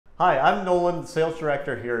Hi, I'm Nolan, the sales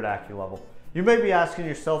director here at Acculevel. You may be asking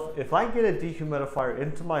yourself, if I get a dehumidifier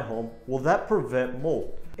into my home, will that prevent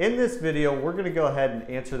mold? In this video, we're going to go ahead and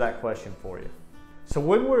answer that question for you. So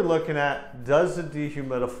when we're looking at, does a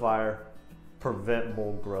dehumidifier prevent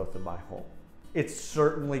mold growth in my home? It's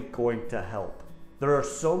certainly going to help. There are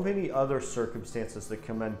so many other circumstances that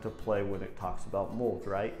come into play when it talks about mold,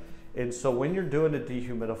 right? And so when you're doing a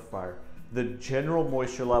dehumidifier, the general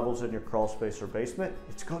moisture levels in your crawl space or basement,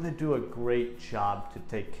 it's going to do a great job to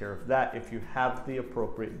take care of that if you have the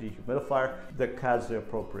appropriate dehumidifier that has the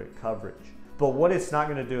appropriate coverage. But what it's not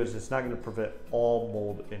going to do is it's not going to prevent all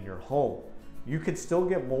mold in your home. You could still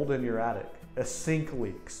get mold in your attic. A sink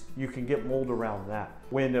leaks, you can get mold around that.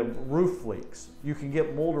 When a roof leaks, you can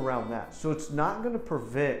get mold around that. So it's not going to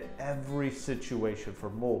prevent every situation for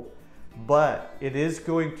mold, but it is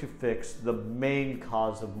going to fix the main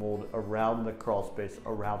cause of mold around the crawl space,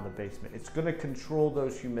 around the basement. It's going to control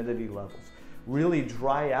those humidity levels, really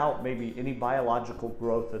dry out maybe any biological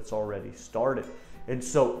growth that's already started. And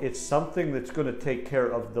so it's something that's going to take care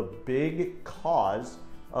of the big cause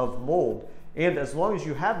of mold. And as long as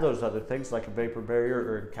you have those other things like a vapor barrier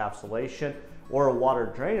or encapsulation or a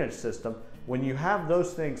water drainage system, when you have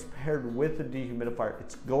those things paired with a dehumidifier,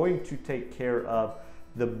 it's going to take care of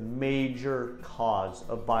the major cause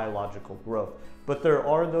of biological growth. But there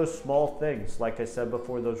are those small things, like I said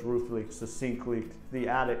before, those roof leaks, the sink leaks, the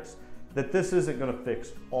attics, that this isn't going to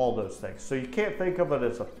fix all those things. So you can't think of it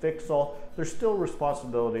as a fix-all. There's still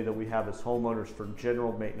responsibility that we have as homeowners for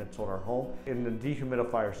general maintenance on our home. And the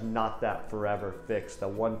dehumidifier is not that forever fix, that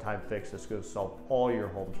one-time fix that's going to solve all your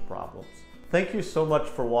home's problems. Thank you so much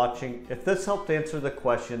for watching. If this helped answer the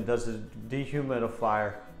question, does a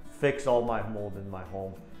dehumidifier fix all my mold in my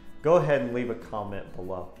home, go ahead and leave a comment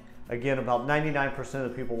below. Again, about 99% of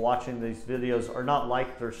the people watching these videos are not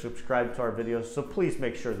liked or subscribed to our videos, so please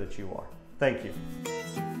make sure that you are. Thank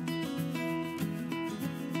you.